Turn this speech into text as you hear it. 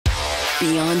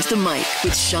Beyond the Mic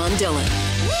with Sean Dillon.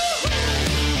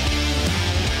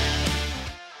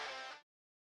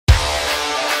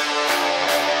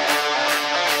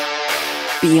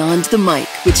 Beyond the Mic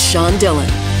with Sean Dillon.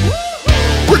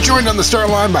 We're joined on the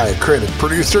Starline by a critic,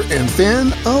 producer, and fan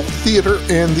of theater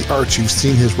and the arts. You've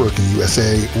seen his work in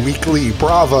USA Weekly,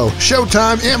 Bravo,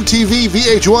 Showtime, MTV,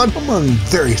 VH1, among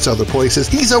various other places.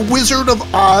 He's a Wizard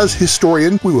of Oz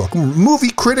historian. We welcome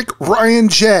movie critic Ryan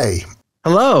J.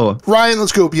 Hello. Ryan,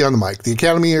 let's go beyond the mic. The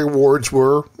Academy Awards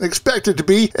were expected to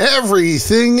be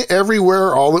everything,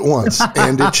 everywhere, all at once,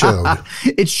 and it showed.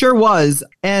 It sure was,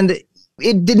 and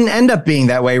it didn't end up being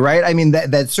that way, right? I mean,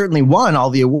 that certainly won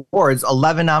all the awards,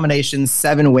 11 nominations,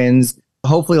 7 wins.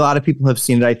 Hopefully a lot of people have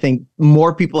seen it. I think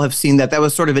more people have seen that. That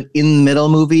was sort of an in-the-middle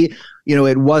movie. You know,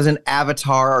 it wasn't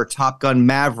Avatar or Top Gun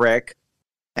Maverick,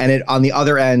 and it on the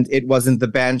other end, it wasn't The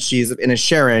Banshees of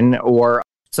Inisherin or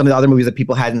some of the other movies that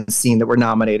people hadn't seen that were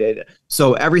nominated.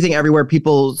 So Everything Everywhere,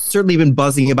 people certainly been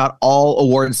buzzing about all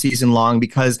award season long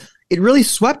because it really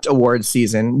swept award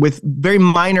season with very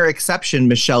minor exception.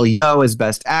 Michelle Yeoh as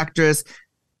Best Actress,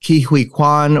 Ke Huy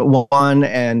Quan won,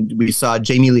 and we saw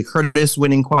Jamie Lee Curtis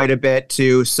winning quite a bit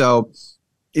too. So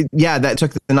that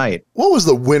took the night. What was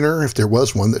the winner, if there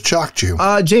was one, that shocked you?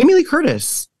 Jamie Lee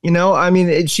Curtis. You know, I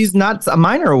mean, she's not a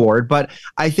minor award, but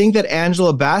I think that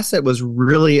Angela Bassett was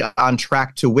really on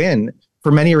track to win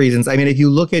for many reasons. I mean, if you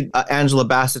look at Angela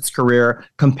Bassett's career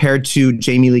compared to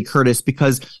Jamie Lee Curtis,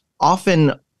 because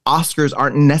often Oscars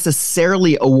aren't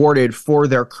necessarily awarded for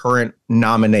their current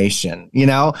nomination. You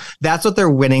know, that's what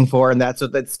they're winning for, and that's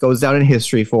what that goes down in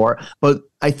history for. But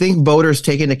I think voters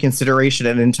take into consideration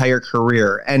an entire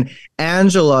career, and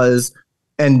Angela's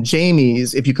and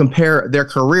Jamie's, if you compare their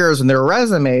careers and their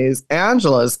resumes,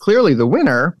 Angela is clearly the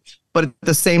winner, but at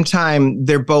the same time,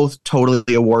 they're both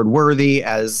totally award worthy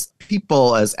as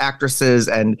people, as actresses,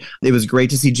 and it was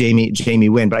great to see Jamie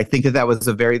win. But I think that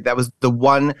was the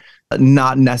one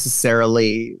not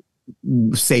necessarily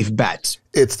safe bet.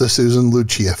 It's the Susan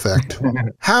Lucci effect.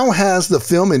 How has the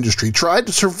film industry tried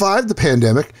to survive the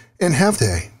pandemic, and have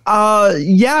they?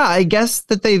 I guess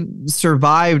that they've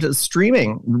survived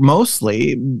streaming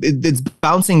mostly. It's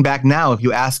bouncing back now. If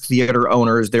you ask theater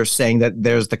owners, they're saying that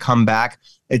there's the comeback.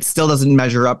 It still doesn't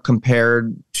measure up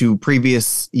compared to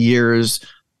previous years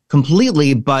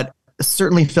completely, but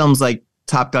certainly films like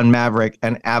Top Gun Maverick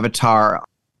and Avatar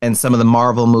and some of the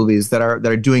Marvel movies that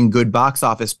are doing good box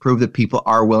office prove that people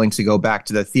are willing to go back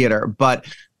to the theater. But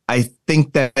I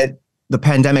think that the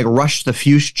pandemic rushed the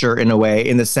future in a way,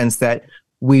 in the sense that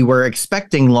we were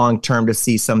expecting long-term to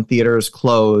see some theaters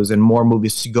close and more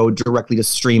movies to go directly to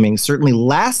streaming. Certainly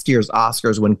last year's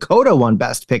Oscars, when Coda won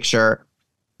Best Picture,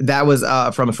 that was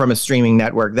from a streaming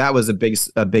network. That was a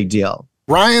big deal.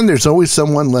 Ryan, there's always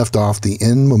someone left off the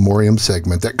In Memoriam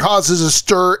segment that causes a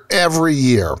stir every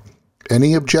year.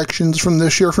 Any objections from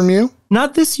this year from you?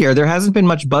 Not this year. There hasn't been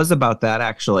much buzz about that,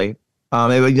 actually.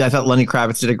 I thought Lenny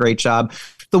Kravitz did a great job.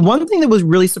 The one thing that was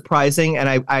really surprising, and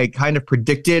I kind of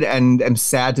predicted and am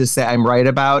sad to say I'm right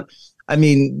about, I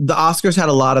mean, the Oscars had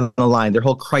a lot on the line. Their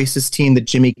whole crisis team that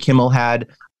Jimmy Kimmel had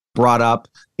brought up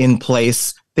in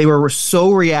place, they were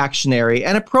so reactionary,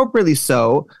 and appropriately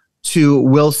so, to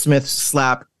Will Smith's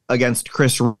slap against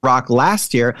Chris Rock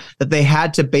last year, that they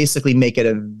had to basically make it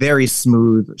a very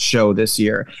smooth show this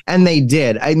year. And they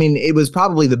did. I mean, it was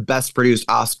probably the best produced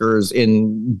Oscars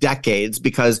in decades,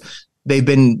 because they've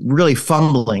been really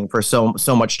fumbling for so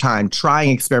much time, trying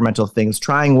experimental things,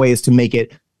 trying ways to make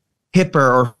it hipper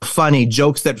or funny,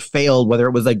 jokes that failed, whether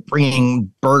it was like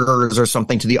bringing burgers or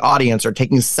something to the audience or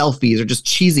taking selfies or just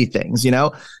cheesy things, you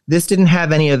know? This didn't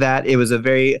have any of that. It was a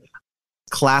very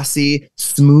classy,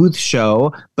 smooth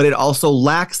show, but it also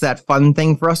lacks that fun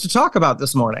thing for us to talk about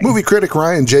this morning. Movie critic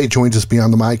Ryan J. joins us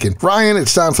beyond the mic. And Ryan,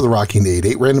 it's time for the Rocking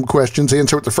 8 random questions.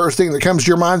 Answer with the first thing that comes to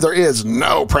your mind. There is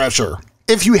no pressure.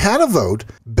 If you had a vote,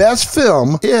 best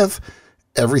film if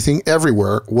Everything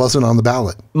Everywhere wasn't on the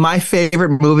ballot. My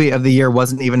favorite movie of the year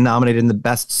wasn't even nominated in the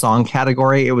best song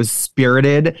category. It was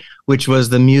Spirited, which was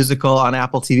the musical on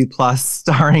Apple TV Plus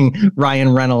starring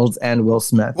Ryan Reynolds and Will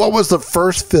Smith. What was the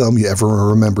first film you ever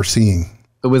remember seeing?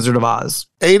 The Wizard of Oz.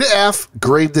 A to F,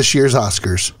 grade this year's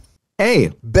Oscars.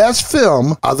 A. Best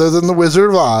film other than The Wizard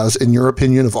of Oz, in your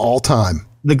opinion, of all time.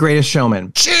 The Greatest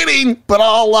Showman. Cheating, but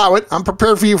I'll allow it. I'm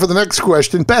prepared for you for the next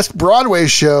question. Best Broadway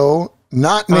show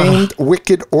not named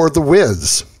Wicked or The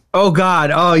Wiz. Oh,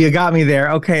 God. Oh, you got me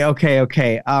there.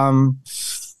 Okay.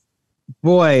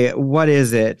 Boy, what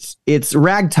is it? It's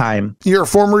Ragtime. You're a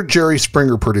former Jerry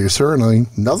Springer producer, and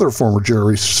another former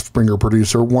Jerry Springer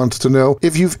producer wants to know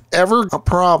if you've ever a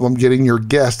problem getting your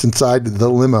guest inside the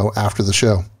limo after the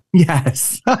show.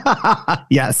 Yes.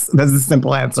 Yes, that's the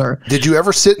simple answer. Did you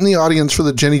ever sit in the audience for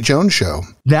the Jenny Jones show?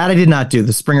 That I did not do.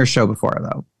 The Springer show before,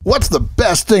 though. What's the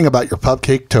best thing about your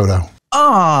pupcake Toto?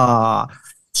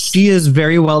 She is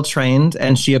very well trained,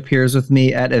 and she appears with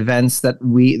me at events that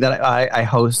I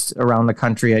host around the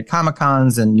country at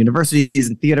Comic-Cons and universities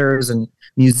and theaters and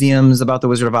museums about the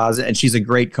Wizard of Oz, and she's a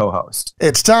great co-host.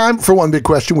 It's time for One Big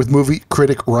Question with movie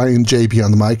critic Ryan J.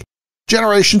 Beyond the Mic.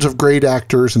 Generations of great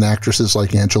actors and actresses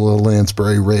like Angela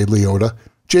Lansbury, Ray Liotta,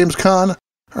 James Caan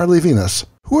are leaving us.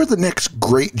 Who are the next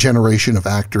great generation of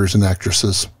actors and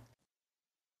actresses?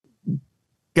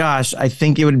 Gosh, I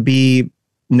think it would be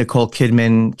Nicole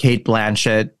Kidman, Kate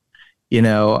Blanchett.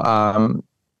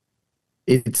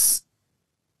 It's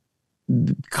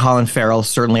Colin Farrell,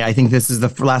 certainly. I think this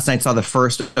is last night saw the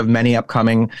first of many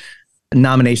upcoming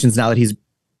nominations now that he's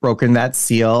broken that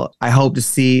seal. I hope to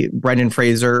see Brendan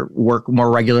Fraser work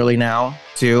more regularly now,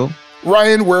 too.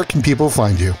 Ryan, where can people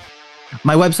find you?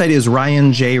 My website is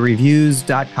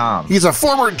ryanjreviews.com. He's a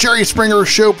former Jerry Springer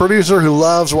show producer who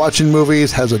loves watching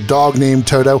movies, has a dog named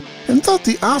Toto, and thought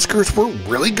the Oscars were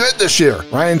really good this year.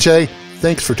 Ryan J.,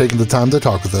 thanks for taking the time to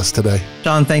talk with us today.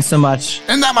 John, thanks so much.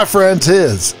 And that, my friends,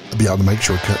 is the Beyond the Mic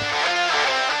Shortcut.